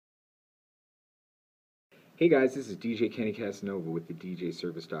Hey guys, this is DJ Kenny Casanova with the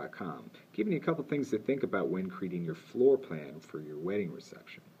DJService.com, giving you a couple things to think about when creating your floor plan for your wedding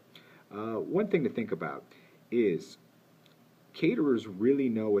reception. One thing to think about is caterers really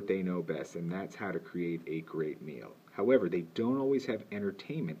know what they know best, and that's how to create a great meal. However, they don't always have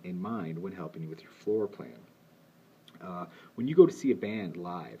entertainment in mind when helping you with your floor plan. When you go to see a band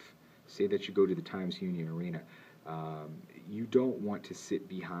live, say that you go to the Times Union Arena, you don't want to sit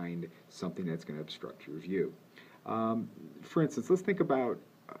behind something that's going to obstruct your view. For instance, let's think about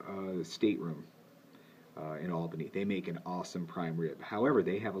the stateroom in Albany. They make an awesome prime rib. However,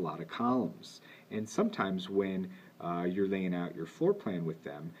 they have a lot of columns. And sometimes when you're laying out your floor plan with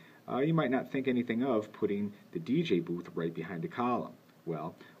them, you might not think anything of putting the DJ booth right behind a column.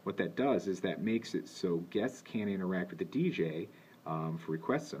 Well, what that does is that makes it so guests can't interact with the DJ for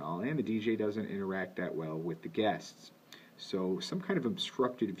requests and all, and the DJ doesn't interact that well with the guests. So some kind of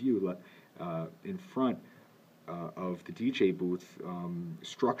obstructed view in front of the DJ booth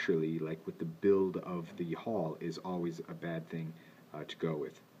structurally, like with the build of the hall, is always a bad thing to go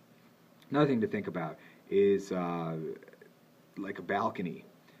with. Another thing to think about is like a balcony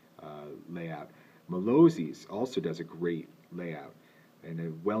layout. Malozzi's also does a great layout, and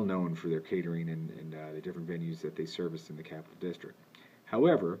they're well known for their catering and the different venues that they service in the Capital District.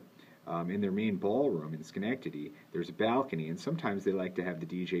 However, in their main ballroom in Schenectady, there's a balcony, and sometimes they like to have the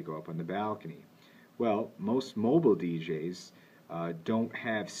DJ go up on the balcony. Well, most mobile DJs don't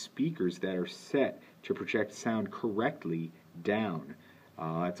have speakers that are set to project sound correctly down.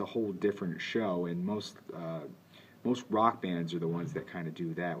 It's a whole different show, and most rock bands are the ones that kind of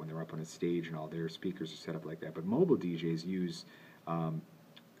do that when they're up on a stage and all their speakers are set up like that. But mobile DJs use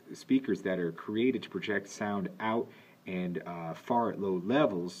speakers that are created to project sound out and far at low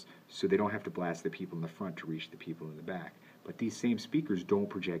levels, so they don't have to blast the people in the front to reach the people in the back. But these same speakers don't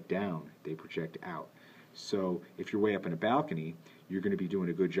project down, they project out. So if you're way up in a balcony, you're going to be doing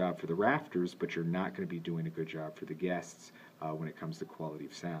a good job for the rafters, but you're not going to be doing a good job for the guests when it comes to quality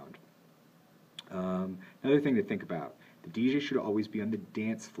of sound. Another thing to think about, the DJ should always be on the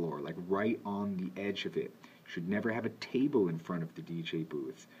dance floor, like right on the edge of it. You should never have a table in front of the DJ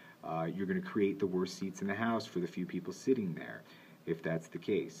booth. You're going to create the worst seats in the house for the few people sitting there, if that's the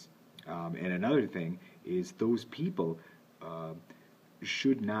case. And another thing is those people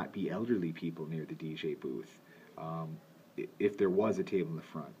should not be elderly people near the DJ booth, if there was a table in the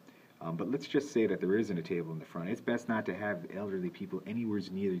front. But let's just say that there isn't a table in the front. It's best not to have elderly people anywhere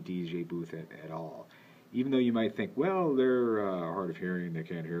near the DJ booth at all. Even though you might think, well, they're hard of hearing, they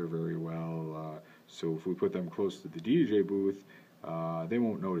can't hear very well, so if we put them close to the DJ booth, they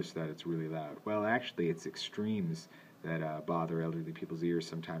won't notice that it's really loud. Well, actually, it's extremes that bother elderly people's ears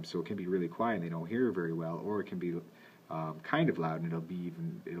sometimes. So it can be really quiet and they don't hear very well, or it can be kind of loud and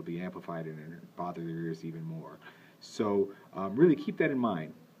it'll be amplified and bother their ears even more. So really keep that in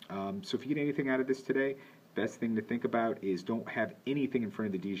mind. So if you get anything out of this today, best thing to think about is don't have anything in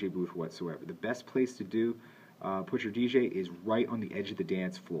front of the DJ booth whatsoever. The best place to put your DJ is right on the edge of the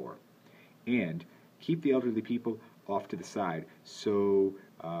dance floor. And keep the elderly people off to the side so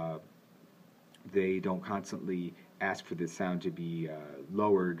they don't constantly ask for the sound to be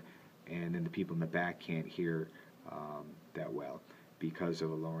lowered, and then the people in the back can't hear that well because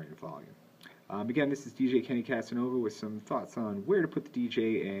of a lowering volume. Again, this is DJ Kenny Casanova with some thoughts on where to put the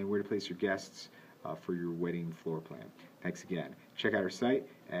DJ and where to place your guests for your wedding floor plan. Thanks again. Check out our site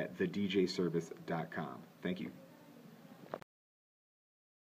at thedjservice.com. Thank you.